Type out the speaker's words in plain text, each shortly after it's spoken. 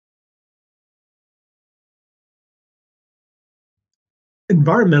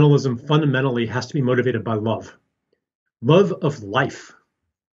Environmentalism fundamentally has to be motivated by love. Love of life,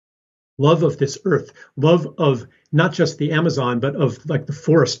 love of this earth, love of not just the Amazon, but of like the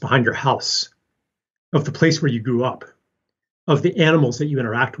forest behind your house, of the place where you grew up, of the animals that you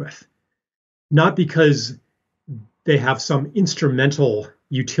interact with. Not because they have some instrumental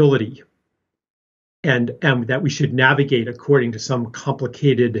utility and that we should navigate according to some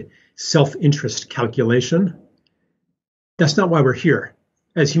complicated self-interest calculation. That's not why we're here.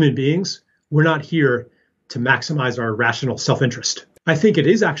 As human beings, we're not here to maximize our rational self-interest. I think it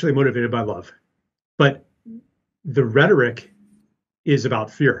is actually motivated by love, but the rhetoric is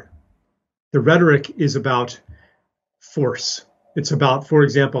about fear. The rhetoric is about force. It's about, for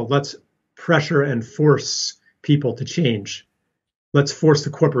example, let's pressure and force people to change. Let's force the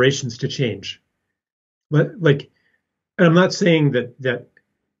corporations to change. And I'm not saying that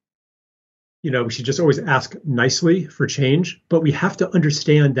we should just always ask nicely for change, but we have to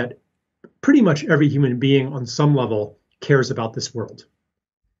understand that pretty much every human being on some level cares about this world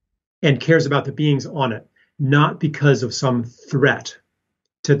and cares about the beings on it, not because of some threat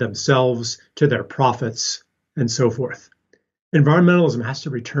to themselves, to their profits, and so forth. Environmentalism has to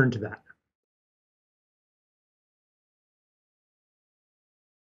return to that.